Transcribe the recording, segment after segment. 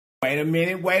Wait a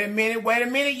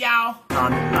minute, y'all.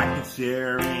 Comment, like, and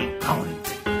share, and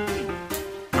comment.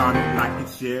 Comment, like, and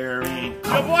share, and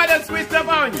Your boy done switched up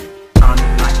on you.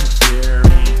 comment, like, and share,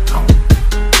 and comment.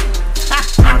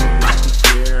 Comment, like, and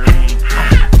share, and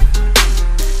comment.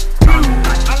 Comment,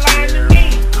 like, I'm and lying to share, me.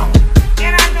 and comment.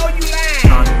 And I know you lying.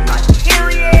 Comment, like, and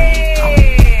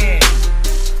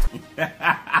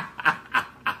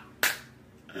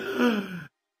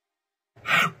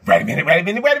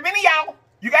Period. Wait a minute, y'all.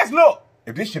 You guys look.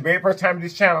 If this is your very first time to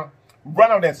this channel,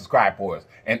 run on there and subscribe for us.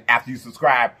 And after you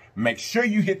subscribe, make sure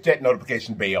you hit that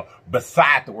notification bell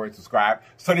beside the word subscribe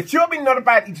so that you'll be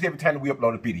notified each and every time that we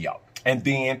upload a video. And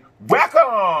then,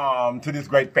 welcome to this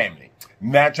great family.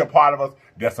 Now that you're part of us,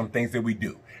 there's some things that we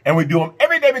do. And we do them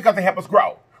every day because they help us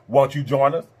grow. Won't you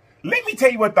join us? Let me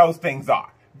tell you what those things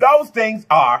are. Those things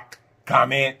are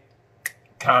comment,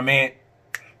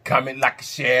 like,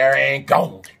 share, and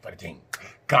go for the team.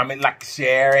 Comment, like,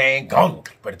 share, and go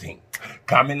for the team.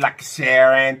 Comment, like,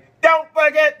 share, and don't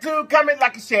forget to comment,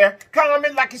 like, and share.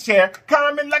 Comment, like, and share.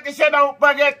 Comment, like, and share. Don't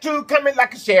forget to comment,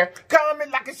 like, and share.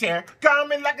 Comment, like, and share.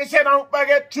 Comment, like, and share. Don't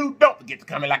forget to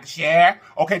comment, like, and share.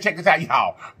 Okay, check this out,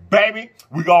 y'all. Baby,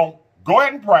 we're going to go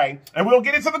ahead and pray, and we'll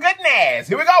get into the goodness.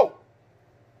 Here we go.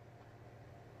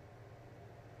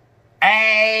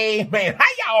 Amen. How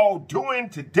y'all doing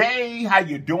today? How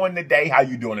you doing today?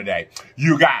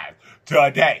 You guys,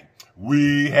 today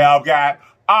we have got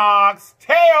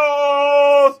Oxtails.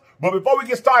 But before we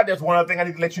get started, there's one other thing I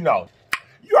need to let you know.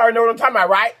 You already know what I'm talking about,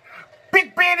 right?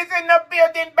 Big Ben is in the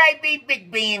building, baby.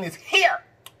 Big Ben is here.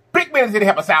 Big Ben is here to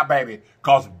help us out, baby.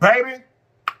 Because, baby,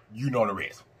 you know the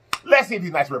rest. Let's see if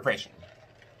he's nice and refreshing.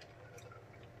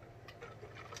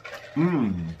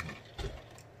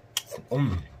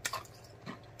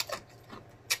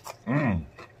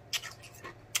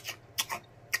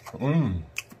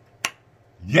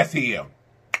 Yes, he is.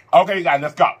 Okay, you guys,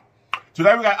 let's go.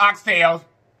 Today we got oxtails.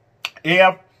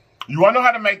 If you want to know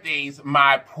how to make these,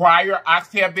 my prior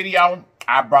oxtail video,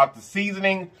 I brought the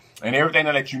seasoning and everything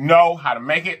to let you know how to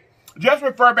make it. Just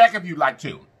refer back if you'd like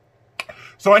to.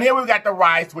 So in here we've got the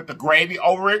rice with the gravy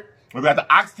over it. We've got the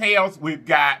oxtails. We've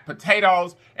got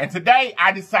potatoes. And today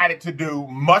I decided to do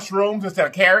mushrooms instead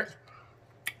of carrots.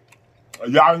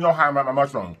 Y'all know how I make my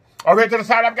mushrooms. Okay, to the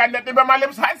side, I've got nothing but my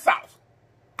LIPS hot sauce.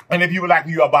 And if you would like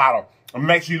you a bottle,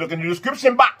 make sure you look in the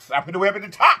description box. I put the web at the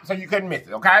top so you couldn't miss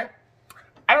it, okay?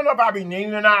 I don't know if I'll be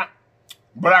needing it or not,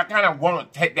 but I kind of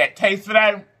want to take that taste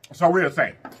today, so we'll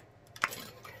see.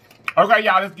 Okay,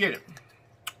 y'all, let's get it.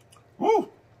 Woo!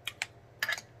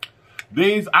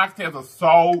 These oxtails are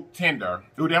so tender.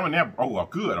 Ooh, that one there, oh,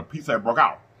 good. A piece that broke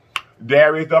out.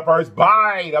 There is the first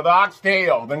bite of the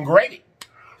oxtails and gravy.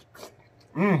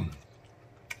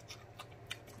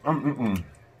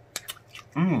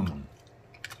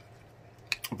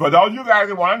 For those of you guys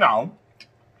that want to know,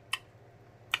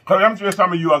 because I'm sure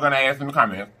some of you are going to ask in the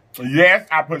comments, yes,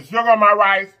 I put sugar on my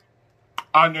rice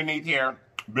underneath here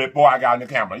before I got on the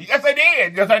camera. Yes, I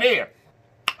did. Yes, I did.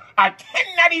 I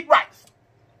cannot eat rice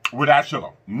without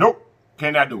sugar. Nope.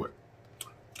 Cannot do it.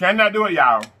 Cannot do it,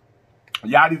 y'all.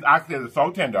 Y'all, these oxtails are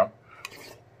so tender.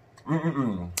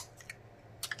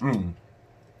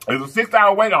 There's a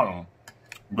 6-hour wait on them.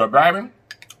 But, baby,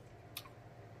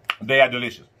 they are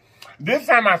delicious. This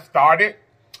time I started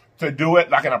to do it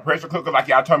like in a pressure cooker like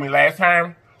y'all told me last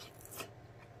time.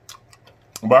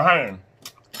 But, honey,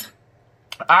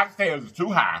 oxtails is too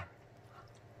high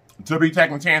to be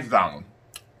taking chances on.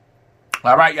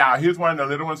 All right, y'all, here's one of the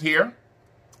little ones here.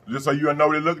 Just so you know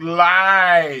what it looks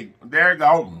like. There it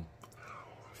goes.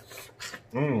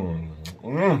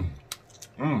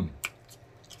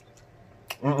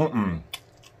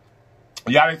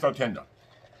 Y'all ain't so tender.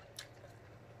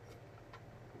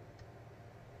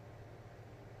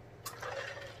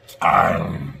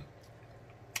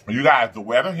 You guys, the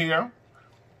weather here,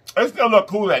 it still look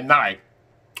cool at night,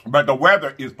 but the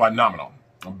weather is phenomenal.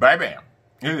 Baby,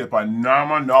 it is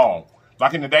phenomenal.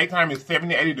 Like in the daytime, it's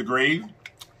 70, 80 degrees.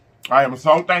 I am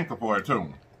so thankful for it,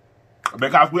 too.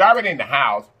 Because we're already in the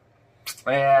house,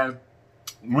 and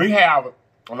we have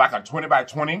like a 20 by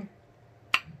 20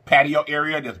 patio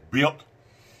area that's built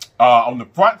on the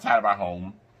front side of our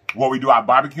home where we do our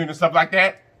barbecue and stuff like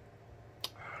that.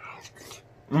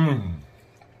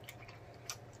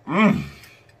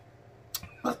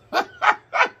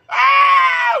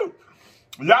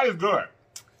 Y'all is good.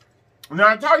 Now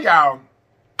I tell y'all,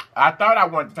 I thought I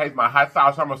wanted to taste my hot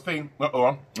sauce. I'm gonna see.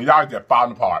 Y'all just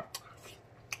falling apart.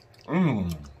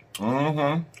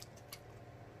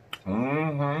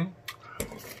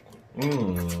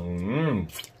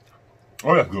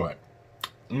 Oh, that's good.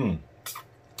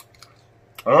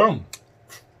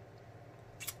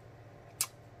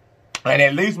 And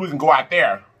at least we can go out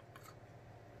there.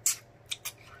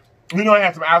 You know,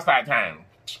 have some outside time.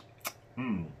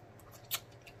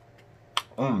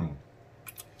 Well,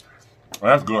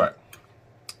 that's good.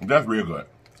 That's real good.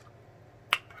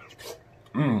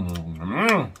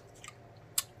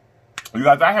 You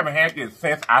guys, I haven't had this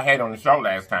since I had it on the show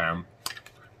last time.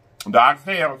 The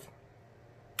Oxtails,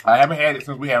 I haven't had it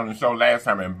since we had it on the show last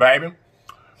time. And baby,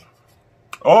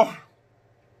 oh,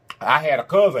 I had a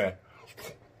cousin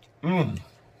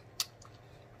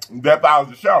that follows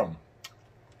the show.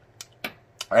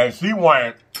 And she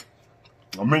wanted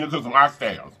me to cook some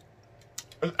oxtails.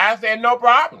 I said, no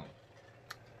problem.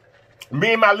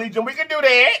 Me and my Legion, we can do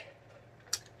that.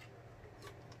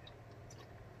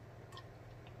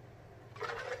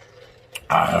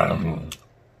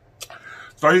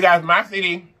 So you guys, my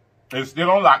city is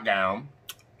still on lockdown.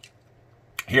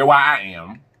 Here where I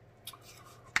am.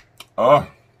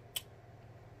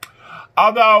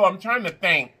 Although I'm trying to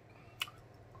think.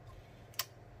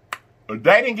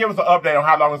 They didn't give us an update on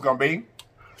how long it's going to be.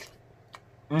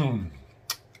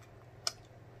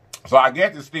 So I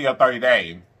guess it's still 30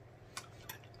 days.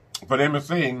 For them to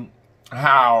see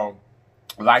how,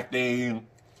 like, the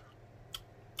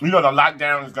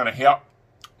lockdown is going to help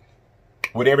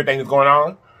with everything that's going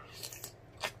on.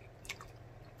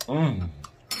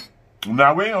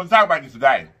 Now, we ain't going to talk about this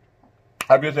today.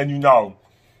 I'm just letting you know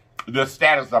the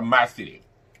status of my city.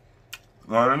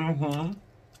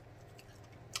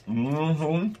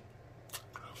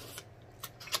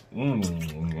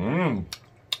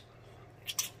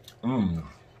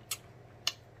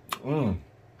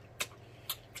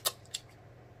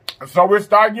 So we're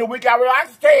starting your week out with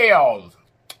Oxtails.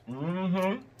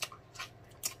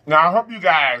 Now, I hope you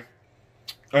guys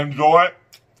enjoyed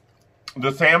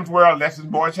the Sam's World Lessons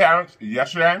Board Challenge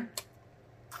yesterday.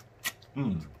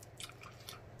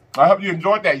 I hope you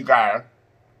enjoyed that, you guys.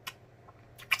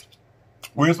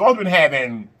 We're supposed to be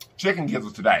having chicken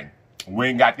gizzards today. We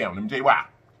ain't got them. Let me tell you why.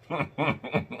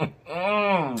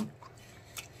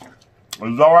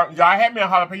 Lord, y'all had me a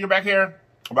jalapeno back here,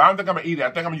 but I don't think I'm going to eat it.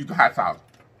 I think I'm going to use the hot sauce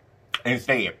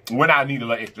instead when I need a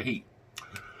little extra heat.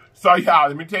 So, y'all,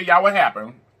 let me tell y'all what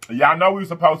happened. Y'all know we were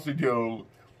supposed to do,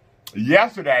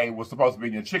 yesterday was supposed to be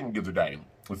your chicken gizzard day.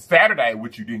 With Saturday,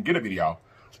 which you didn't get a video,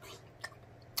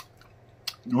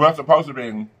 was supposed to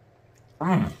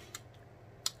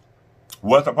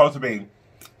be,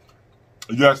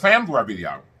 your Sam's World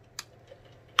video.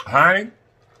 Honey,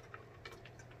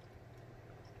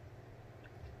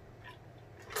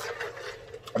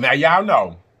 now y'all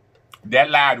know that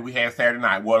live that we had Saturday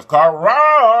night was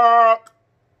correct.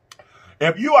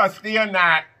 If you are still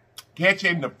not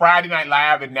catching the Friday night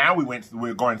live, and now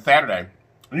we're going Saturday,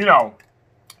 you know,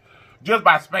 just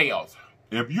by spells.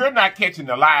 If you're not catching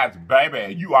the lives,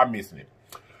 baby, you are missing it.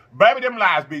 Baby, them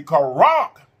lives be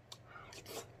correct.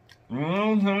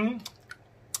 They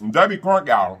be correct,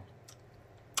 y'all.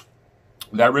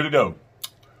 They really do.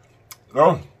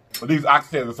 Oh, these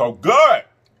oxtails are so good.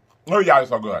 Oh, y'all, it's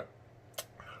so good.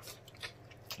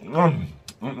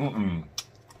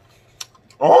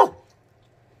 Oh.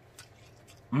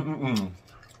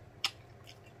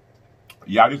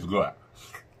 Y'all, this is good.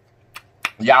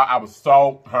 Y'all, I was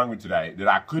so hungry today that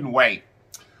I couldn't wait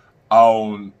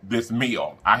on this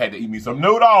meal. I had to eat me some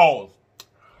noodles.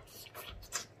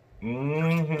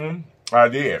 I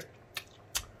did.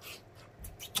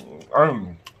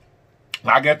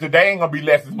 I guess today ain't gonna be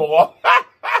less is more.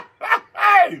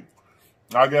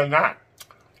 I guess not.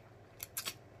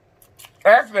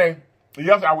 Actually,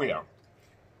 yes, I will.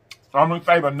 I'm gonna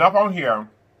save enough on here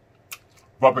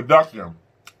for production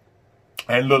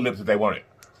and little lips if they want it.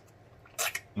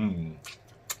 I'm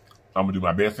gonna do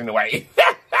my best anyway.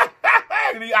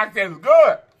 These oxtails is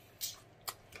good.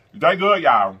 They good,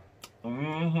 y'all.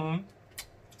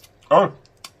 Oh.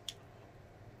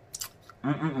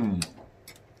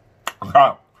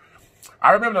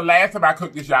 I remember the last time I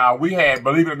cooked this, y'all, we had,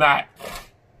 believe it or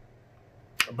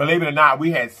not,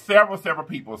 we had several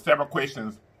people, several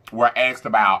questions were asked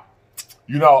about,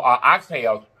 you know,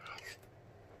 oxtails.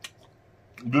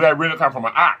 Do they really come from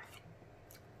an ox?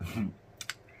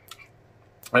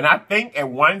 And I think at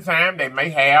one time they may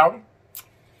have.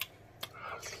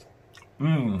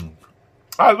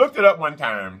 I looked it up one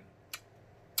time.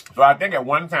 So I think at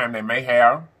one time they may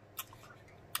have.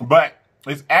 But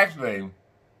it's actually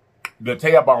the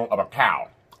tailbone of a cow.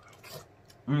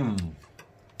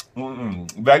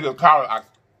 They just call it ox.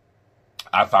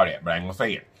 I saw that, but I ain't gonna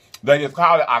say it. They just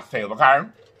call it oxtails, okay?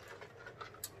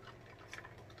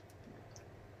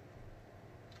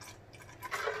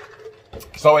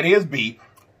 So it is beef,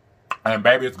 and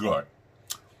baby, it's good.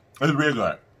 It's real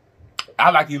good. I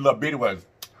like these little bitty ones.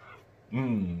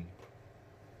 Mmm.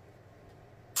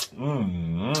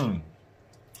 Mmm.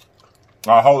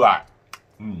 A whole lot.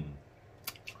 Mmm.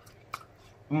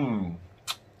 Mmm.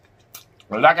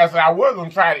 Like I said, I was gonna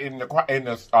try it in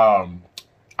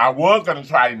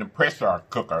the pressure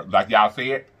cooker, like y'all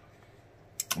said.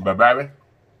 But baby,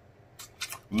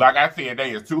 like I said,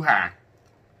 they is too high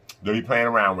to be playing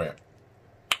around with.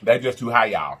 They're just too high,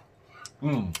 y'all.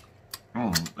 Mmm.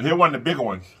 Mmm. Here's one of the bigger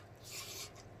ones.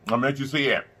 I'll let you see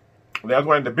it. That's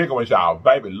one of the bigger ones, y'all.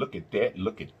 Baby, look at that.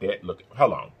 Look at that. Look at,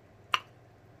 hold on.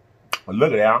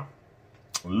 Look at that.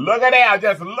 Look at that.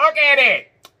 Just look at it.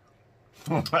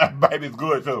 Baby, it's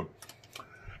good too.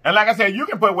 And like I said, you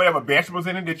can put whatever vegetables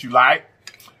in it that you like.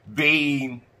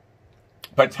 The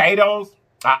potatoes,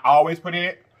 I always put in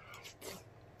it.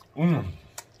 Mmm.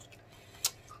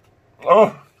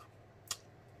 Oh.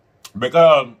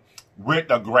 Because with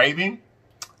the gravy,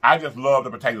 I just love the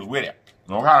potatoes with it.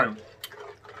 Okay.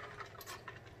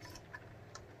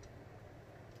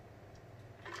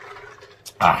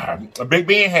 Big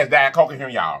Ben has Diet Coke in here,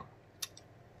 y'all.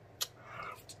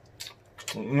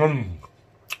 Mmm.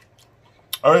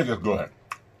 Oh, it's just good.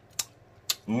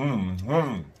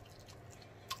 Mmm.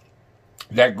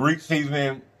 That Greek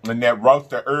seasoning and that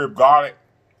roasted herb garlic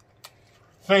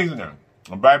seasoning.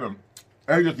 And baby,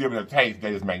 it just gives it a taste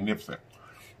that is magnificent.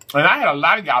 And I had a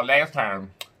lot of y'all last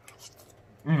time.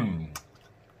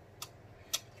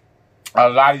 A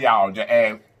lot of y'all just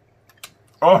asked,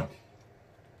 oh,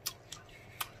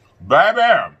 baby.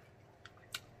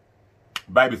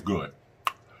 Baby's good.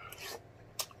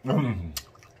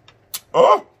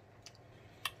 Oh.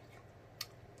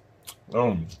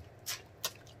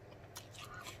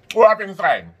 What I been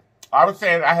saying? I was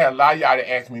saying I had a lot of y'all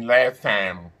that asked me last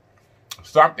time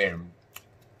something.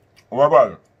 What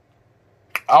was it?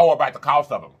 Oh, about the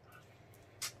cost of them.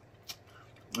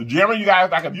 Generally, you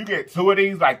guys, like if you get two of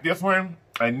these, like this one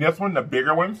and this one, the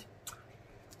bigger ones,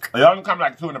 they only come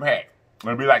like 2 in a pack.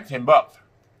 It'll be like $10.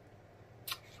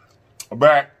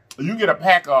 But you get a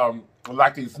pack of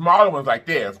like these smaller ones like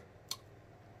this.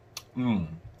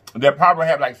 They'll probably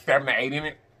have like 7 or 8 in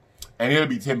it, and it'll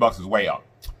be $10 as well.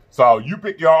 So you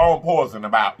pick your own poison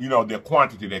about, you know, the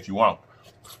quantity that you want.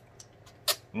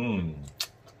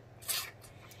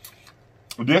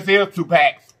 This is 2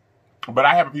 packs, but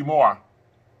I have a few more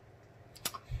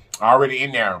already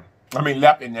in there. I mean,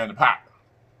 left in there in the pot.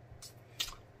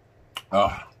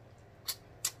 Oh,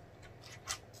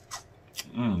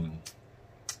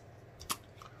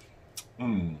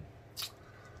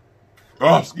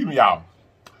 excuse me, y'all.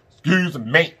 Excuse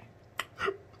me.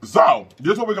 So,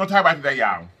 this is what we're going to talk about today,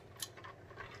 y'all.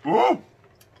 Ooh.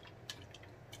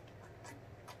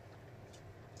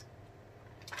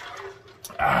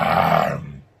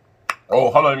 Oh,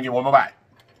 hold on. Let me get one more bite.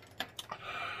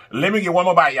 Let me get one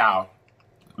more bite, y'all.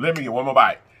 Let me get one more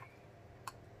bite.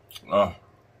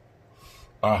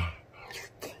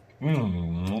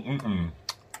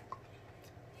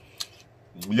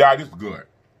 Yeah, this is good.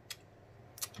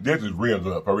 This is real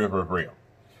good, for real, for real.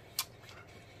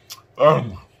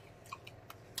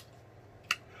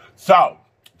 So,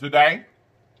 today,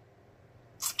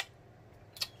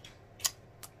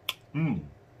 I'm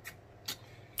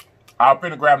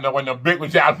finna grab another one of them big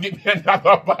ones, y'all. Get me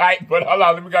another bite, but hold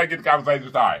on, let me go get the conversation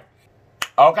started.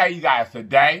 Okay, you guys,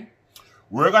 today,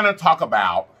 we're gonna talk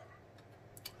about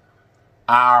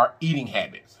our eating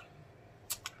habits.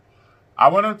 I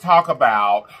wanna talk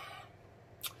about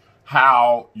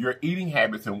how your eating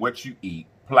habits and what you eat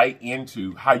play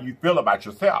into how you feel about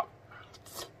yourself.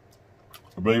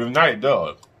 Believe it or not, it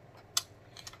does.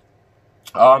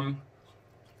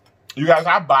 You guys,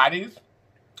 our bodies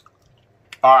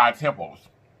are our temples.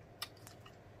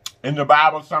 In the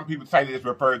Bible, some people say that it's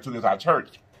referred to as our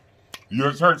church.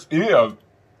 Your church is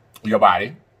your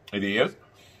body. It is.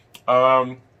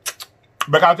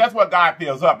 Because that's what God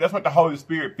fills up. That's what the Holy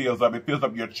Spirit fills up. It fills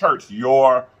up your church,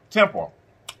 your temple.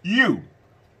 You.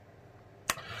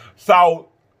 So,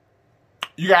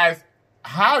 you guys,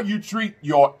 how you treat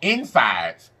your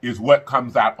insides is what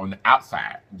comes out on the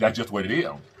outside. That's just what it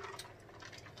is.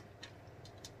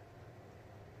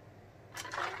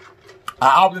 I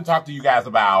often talk to you guys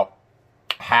about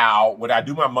how, when I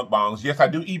do my mukbangs, yes, I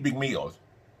do eat big meals.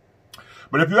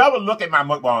 But if you ever look at my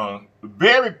mukbang,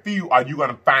 very few are you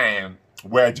going to find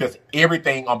where just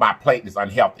everything on my plate is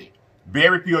unhealthy.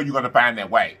 Very few are you going to find that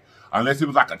way. Unless it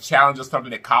was like a challenge or something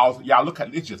that caused, y'all, look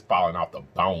at it's just falling off the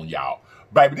bone, y'all.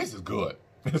 Baby, this is good.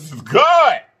 This is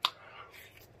good.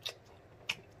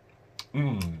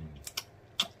 And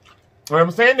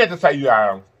I'm saying that to say,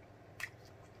 y'all,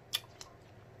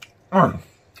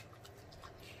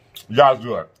 y'all's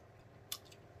good.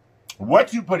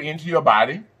 What you put into your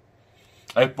body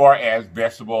as far as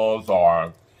vegetables,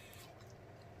 or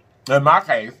in my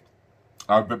case,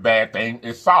 a bad thing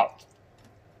is salt.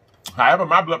 However,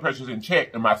 my blood pressure is in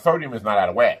check and my sodium is not out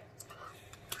of whack.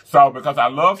 So, because I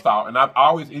love salt, and I've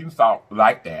always eaten salt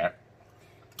like that,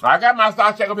 I got my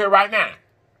salt check up here right now.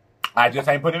 I just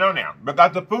ain't putting it on now.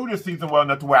 Because the food is seasoned well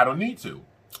enough to where I don't need to.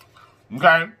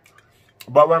 Okay?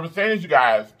 But what I'm saying is, you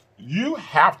guys, you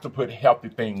have to put healthy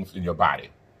things in your body.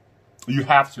 You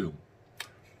have to.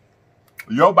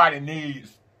 Your body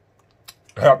needs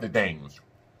healthy things.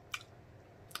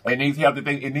 It needs healthy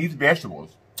things. It needs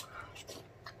vegetables.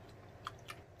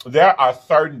 There are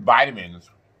certain vitamins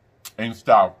and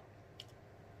stuff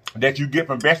that you get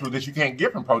from vegetables that you can't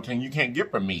get from protein, you can't get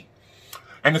from meat.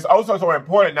 And it's also so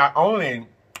important, not only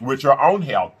with your own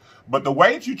health, but the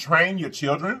way that you train your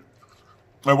children,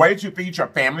 the way that you feed your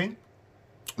family,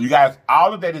 you guys,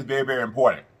 all of that is very, very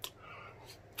important.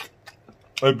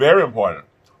 It's very important.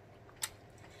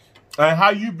 And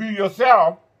how you view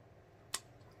yourself,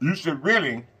 you should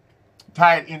really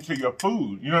tie it into your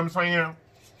food. You know what I'm saying?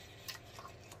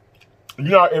 You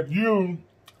know, if you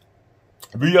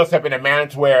view yourself in a manner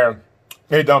to where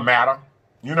it don't matter,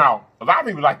 you know, a lot of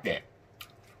people like that.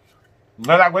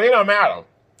 They're like, well, it don't matter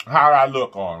how I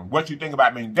look or what you think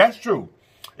about me. That's true.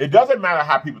 It doesn't matter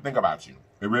how people think about you.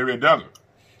 It really, really doesn't.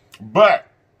 But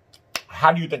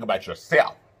how do you think about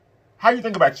yourself? How do you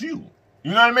think about you?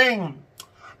 You know what I mean?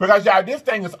 Because, y'all, this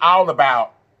thing is all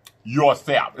about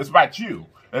yourself. It's about you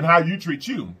and how you treat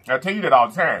you. I tell you that all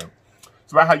the time.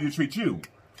 It's about how you treat you.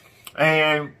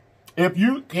 And if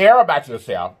you care about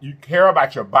yourself, you care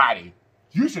about your body,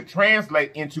 you should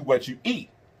translate into what you eat.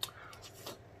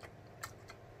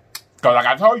 Because like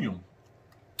I told you,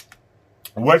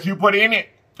 what you put in it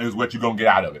is what you're going to get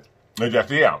out of it. It's just,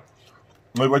 yeah.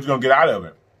 It's what you're going to get out of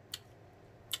it.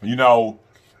 You know,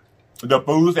 the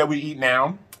foods that we eat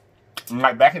now,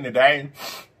 like back in the day,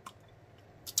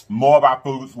 more of our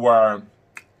foods were,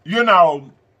 you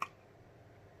know,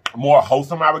 more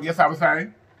wholesome, I would guess I would say.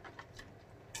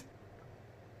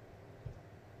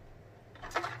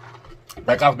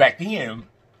 Because back then,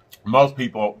 most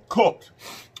people cooked.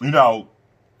 You know,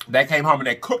 they came home and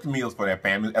they cooked meals for their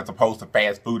families as opposed to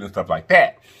fast food and stuff like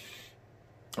that.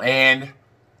 And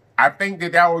I think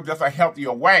that that was just a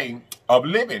healthier way of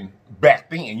living back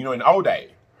then, you know, in the old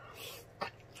days.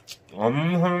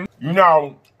 You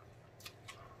know,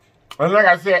 and like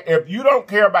I said, if you don't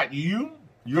care about you,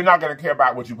 you're not going to care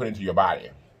about what you put into your body.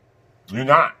 You're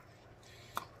not.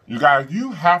 You guys,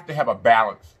 you have to have a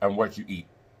balance on what you eat.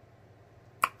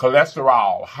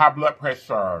 Cholesterol, high blood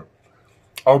pressure,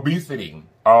 obesity.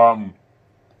 A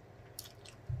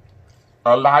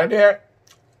lot of that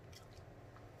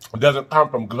doesn't come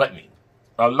from gluttony.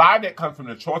 A lot of that comes from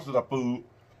the choices of food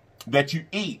that you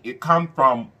eat. It comes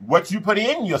from what you put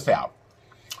in yourself.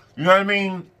 You know what I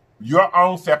mean? Your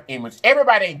own self-image.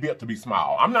 Everybody ain't built to be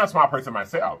small. I'm not a small person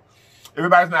myself.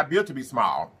 Everybody's not built to be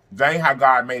small. That ain't how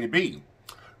God made it be.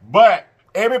 But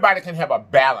everybody can have a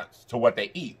balance to what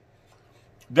they eat.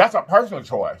 That's a personal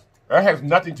choice. That has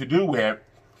nothing to do with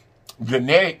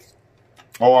genetics,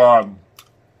 or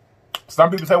some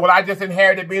people say, well, I just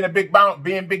inherited being big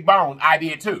bone. I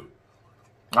did too.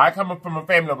 I come from a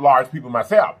family of large people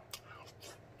myself.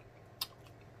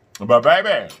 But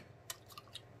baby,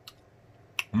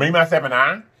 me, myself, and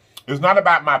I, it's not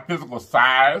about my physical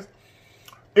size.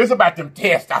 It's about them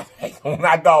tests I take when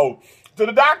I go to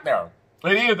the doctor.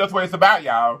 It is. That's what it's about,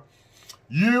 y'all.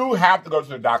 You have to go to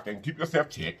the doctor and keep yourself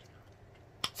checked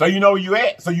so you know where you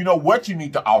at, so you know what you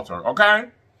need to alter, okay?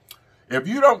 If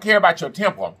you don't care about your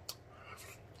temple,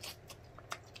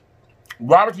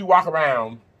 why would you walk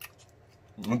around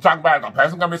and talk about a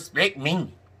person gonna respect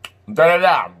me?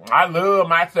 Da-da-da. I love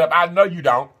myself. I know you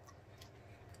don't.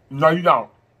 No, you don't.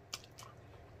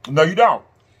 No, you don't.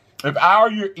 If all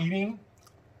you're eating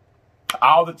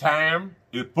all the time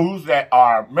is foods that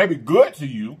are maybe good to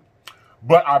you,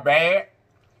 but are bad,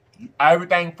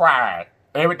 everything fried,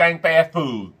 everything fast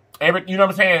food, you know what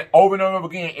I'm saying? Over and over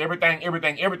again,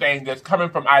 everything that's coming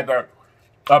from either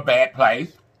a bad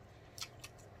place.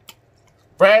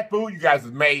 Fast food, you guys,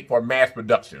 is made for mass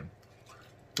production.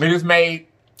 It is made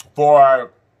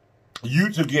for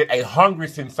you to get a hungry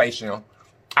sensation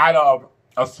out of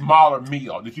a smaller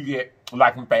meal that you get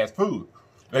like from fast food.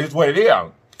 That is what it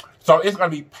is. So it's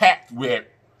going to be packed with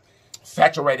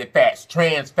saturated fats,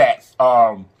 trans fats,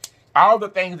 all the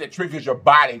things that triggers your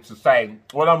body to say,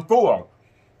 well, I'm full,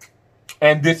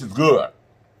 and this is good.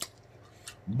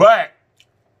 But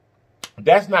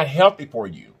that's not healthy for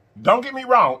you. Don't get me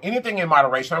wrong. Anything in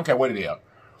moderation, I don't care what it is,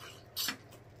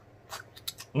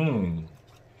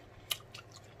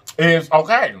 is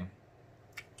okay.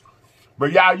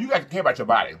 But y'all, you got to care about your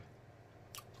body.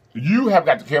 You have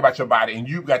got to care about your body, and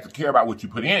you've got to care about what you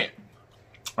put in it.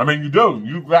 I mean, you do.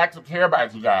 You've got to care about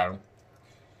it, you guys.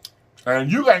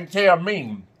 And you can tell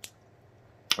me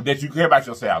that you care about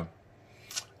yourself.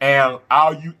 And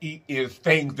all you eat is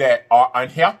things that are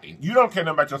unhealthy. You don't care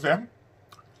nothing about yourself.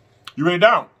 You really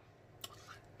don't.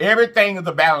 Everything is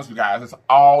a balance, you guys. It's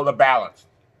all a balance.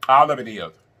 All of it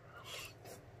is.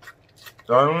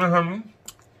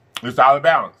 It's all a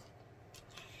balance.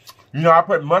 You know, I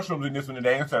put mushrooms in this one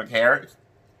today instead of carrots.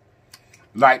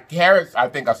 Like, carrots, I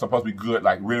think, are supposed to be good,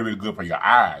 like, really, really good for your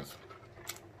eyes.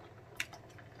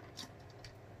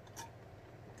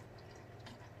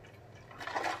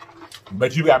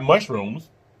 But you got mushrooms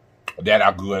that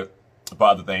are good for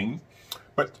other things.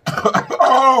 But,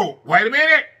 oh, wait a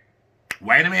minute.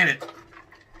 Wait a minute.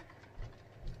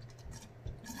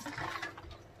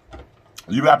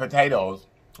 You got potatoes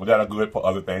that are good for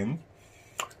other things.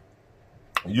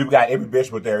 You've got every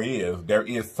vegetable there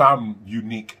is some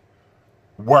unique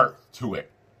worth to it.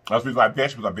 That's the reason why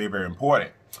vegetables are very, very important.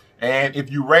 And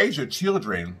if you raise your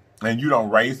children and you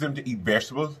don't raise them to eat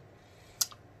vegetables,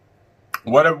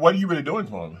 what are you really doing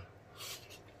to them?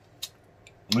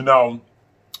 You know,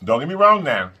 don't get me wrong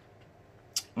now.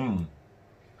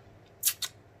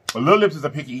 Little Lips is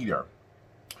a picky eater.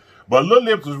 But Little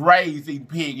Lips was raised eating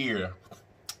pig ear,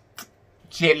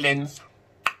 chitlins,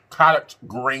 collard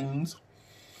greens,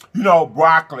 you know,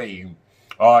 broccoli,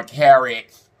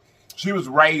 carrots. She was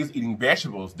raised eating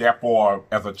vegetables. Therefore,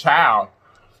 as a child,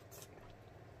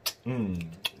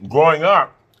 growing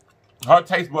up, her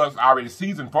taste buds already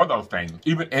seasoned for those things.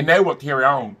 And they will carry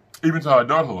on even to her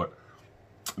adulthood.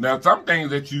 Now, some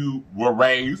things that you were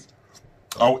raised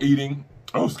on eating,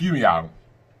 oh, excuse me, y'all.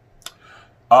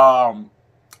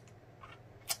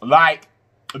 Like,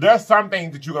 there's some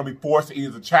things that you're going to be forced to eat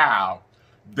as a child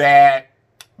that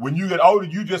when you get older,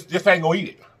 you just ain't going to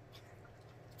eat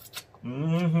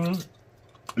it.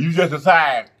 You just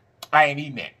decide, I ain't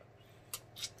eating that.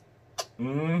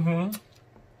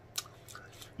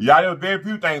 Y'all, there were very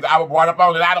few things I was brought up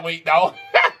on that I don't eat, though.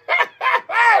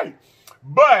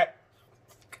 But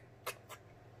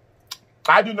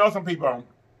I do know some people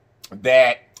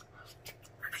that,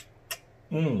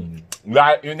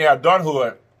 like in their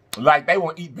adulthood, like they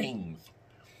won't eat beans.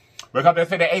 Because they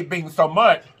say they ate beans so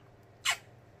much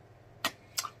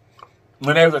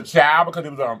when they was a child, because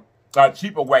it was a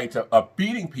cheaper way of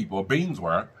feeding people, beans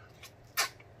were.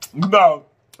 You know,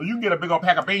 you can get a big old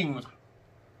pack of beans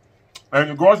in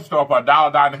the grocery store for $1,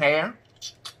 $1.50.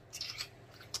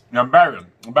 Now, baby,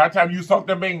 by the time you soak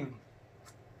them beans,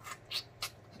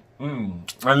 and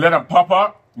let them puff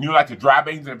up, you know, like the dry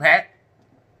beans in the pack.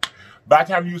 By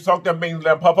the time you soak them beans,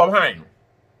 let them puff up, honey.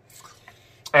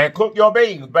 And cook your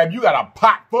beans, baby. You got a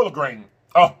pot full of greens.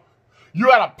 Oh, you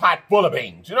got a pot full of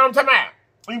beans. You know what I'm talking about?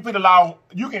 You can feed a lot.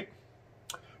 You can.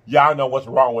 Y'all know what's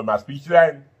wrong with my speech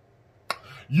today.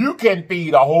 You can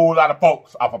feed a whole lot of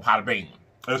folks off a pot of beans,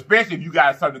 especially if you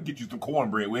got something to get you some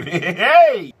cornbread with it.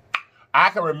 Hey,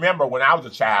 I can remember when I was a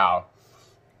child,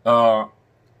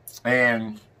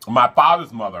 and my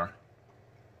father's mother,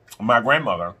 my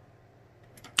grandmother,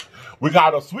 we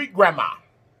called her Sweet Grandma,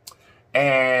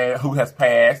 and who has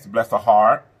passed, bless her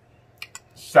heart.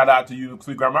 Shout out to you,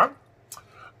 Sweet Grandma.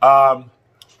 There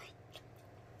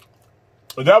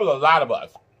was a lot of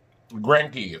us,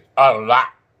 grandkids, a lot.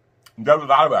 There was a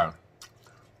lot of us.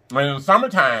 And in the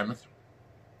summertime,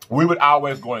 we would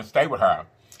always go and stay with her.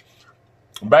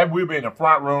 Baby, we'd be in the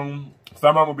front room.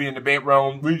 Some of them would be in the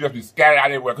bedroom. We'd just be scattered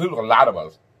out everywhere because there was a lot of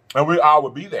us. And we all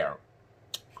would be there.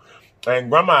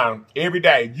 And Grandma, every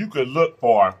day, you could look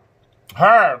for,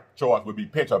 her choice would be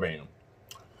pinto beans.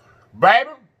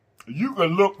 Baby, you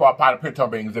could look for a pot of pinto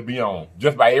beans to be on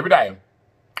just by every day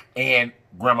in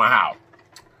Grandma's house.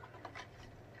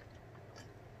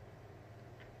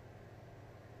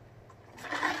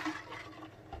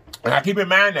 And I keep in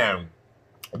mind now,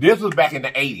 this was back in the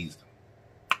 80s,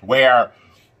 where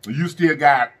you still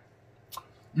got,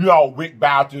 you know, WIC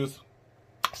vouchers,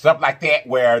 stuff like that,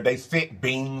 where they sent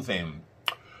beans and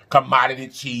commodity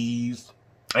cheese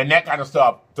and that kind of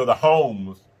stuff to the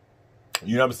homes,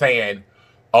 you know what I'm saying,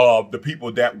 of the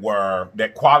people that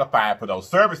qualified for those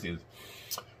services.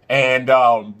 And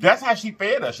that's how she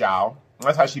fed us, y'all.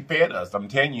 That's how she fed us. I'm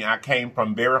telling you, I came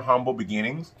from very humble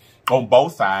beginnings on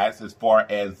both sides, as far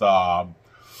as,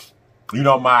 you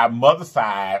know, my mother's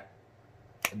side,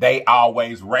 they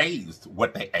always raised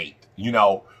what they ate. You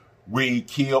know, we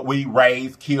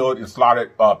raised, killed, and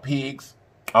slaughtered pigs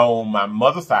on my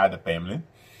mother's side of the family.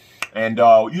 And,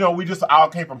 you know, we just all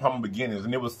came from humble beginnings,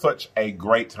 and it was such a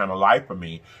great time of life for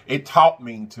me. It taught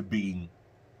me to be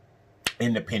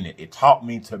independent. It taught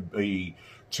me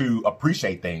to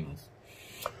appreciate things.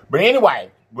 But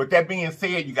anyway, with that being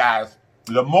said, you guys,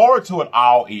 the moral to it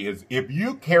all is, if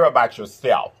you care about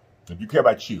yourself, if you care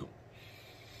about you,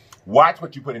 watch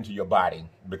what you put into your body,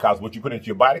 because what you put into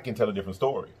your body can tell a different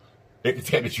story. It can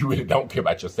tell that you really don't care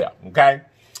about yourself, okay?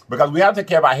 Because we have to take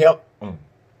care of our health.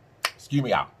 Excuse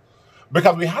me, y'all.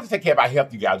 Because we have to take care of our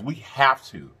health, you guys. We have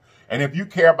to. And if you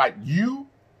care about you,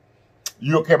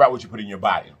 you'll care about what you put in your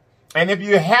body. And if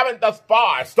you haven't thus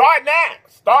far, start now.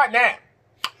 Start now.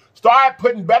 Start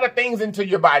putting better things into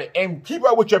your body and keep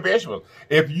up with your vegetables.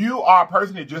 If you are a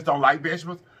person that just don't like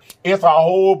vegetables, it's a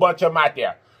whole bunch of them out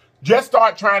there. Just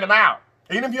start trying them out.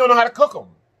 Even if you don't know how to cook them,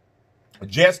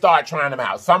 just start trying them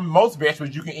out. Most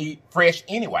vegetables you can eat fresh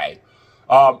anyway.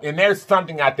 And there's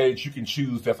something out there that you can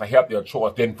choose that's a healthier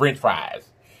choice than French fries.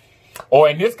 Or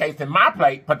in this case, in my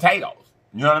plate, potatoes.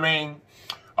 You know what I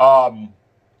mean?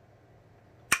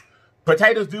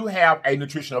 Potatoes do have a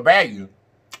nutritional value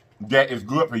that is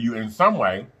good for you in some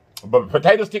way, but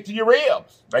potatoes stick to your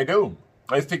ribs. They do.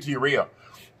 They stick to your ribs.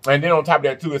 And then on top of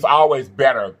that too, it's always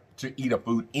better to eat a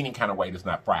food any kind of way that's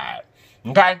not fried.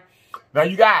 Okay? Now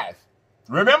you guys,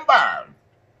 remember,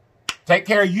 take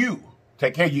care of you.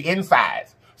 Take care of your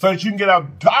insides so that you can get a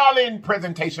darling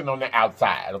presentation on the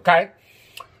outside. Okay?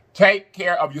 Take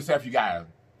care of yourself, you guys.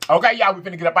 Okay, y'all, we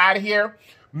finna get up out of here.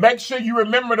 Make sure you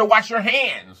remember to wash your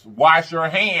hands. Wash your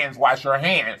hands. Wash your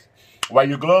hands. Wear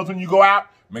your gloves when you go out.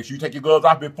 Make sure you take your gloves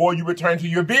off before you return to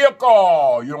your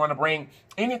vehicle. You don't want to bring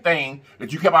anything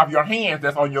that you kept off your hands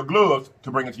that's on your gloves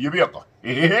to bring it to your vehicle.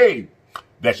 Hey,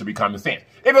 that should be common sense.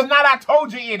 If it's not, I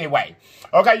told you anyway.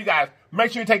 Okay, you guys,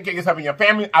 make sure you take care of yourself and your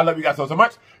family. I love you guys so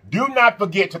much. Do not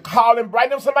forget to call and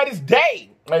brighten up somebody's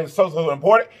day. That is so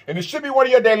important. And it should be one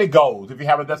of your daily goals. If you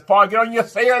haven't thus far, get on your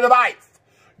cellular device.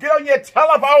 Get on your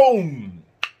telephone.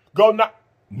 Go knock.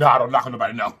 No, I don't knock on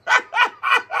nobody, no.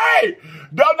 Hey,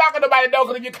 don't knock on nobody, no,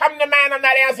 because if you come to mine, I'm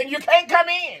not answering. You can't come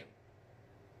in.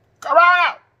 Come on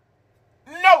out.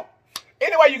 No.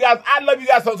 Anyway, you guys, I love you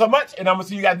guys so much, and I'm going to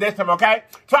see you guys next time, okay?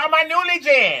 To all my newly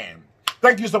jam.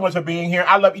 Thank you so much for being here.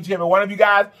 I love each and every one of you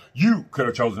guys. You could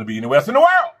have chosen to be anywhere else in the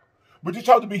world, but you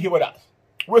chose to be here with us.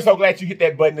 We're so glad you hit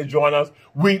that button to join us.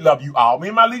 We love you all. Me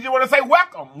and my legion want to say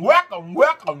welcome, welcome,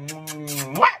 welcome.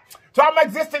 To all my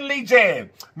existing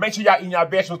legion, make sure y'all eat your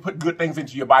vegetables, put good things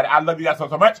into your body. I love you guys so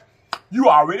much. You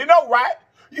already know, right?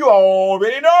 You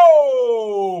already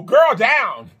know. Girl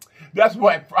down. That's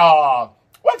what,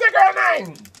 what's that girl's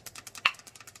name?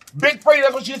 Big Free,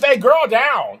 that's what she say, girl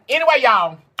down. Anyway,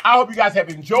 y'all, I hope you guys have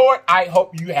enjoyed. I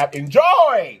hope you have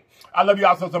enjoyed. I love you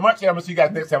all so much, and I'm going to see you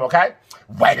guys next time, okay?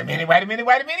 Wait a minute,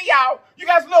 y'all. You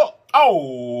guys look.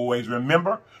 Always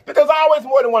remember that there's always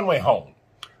more than one way home.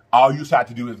 All you have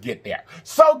to do is get there.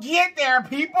 So get there,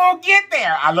 people. Get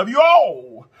there. I love you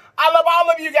all. I love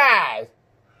all of you guys.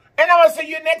 And I'm going to see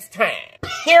you next time.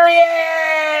 Period.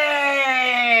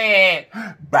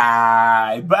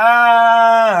 Bye-bye.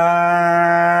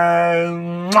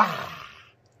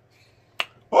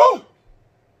 Ooh.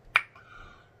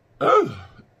 Ooh.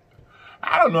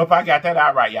 I don't know if I got that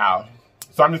out right, y'all.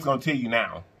 So I'm just going to tell you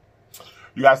now.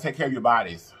 You guys take care of your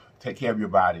bodies. Take care of your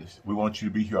bodies. We want you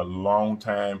to be here a long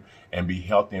time and be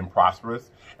healthy and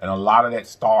prosperous. And a lot of that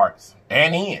starts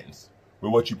and ends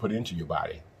with what you put into your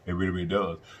body. It really, really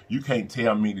does. You can't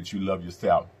tell me that you love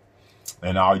yourself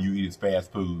and all you eat is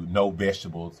fast food, no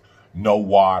vegetables, no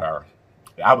water.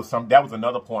 That was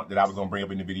another point that I was going to bring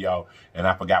up in the video, and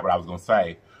I forgot what I was going to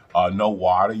say. No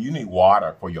water. You need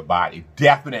water for your body.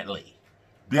 Definitely.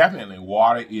 Definitely.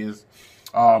 Water is...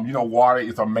 you know, water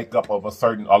is a makeup of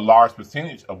a large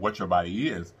percentage of what your body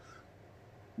is.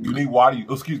 You need water.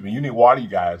 You need water, you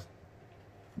guys.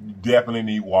 You definitely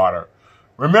need water.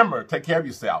 Remember, take care of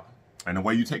yourself. And the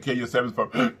way you take care of yourself is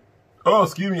from, oh,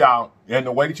 excuse me, y'all. And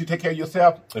the way that you take care of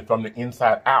yourself is from the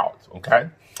inside out, okay?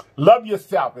 Love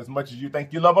yourself as much as you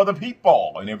think you love other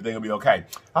people, and everything will be okay.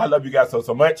 I love you guys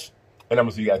so much. And I'm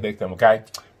going to see you guys next time, okay?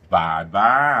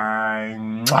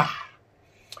 Bye-bye.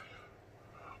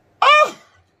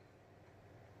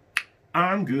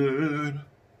 I'm good.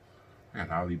 I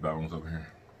got all these bones over here.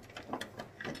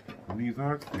 And these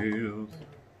oxtails.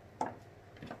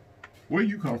 Where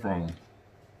you come from?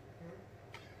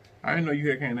 I didn't know you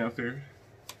had came downstairs.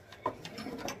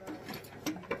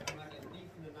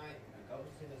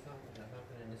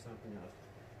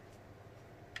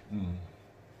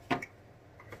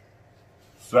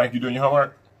 So like you doing your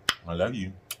homework? I love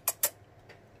you.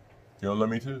 You don't love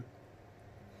me too?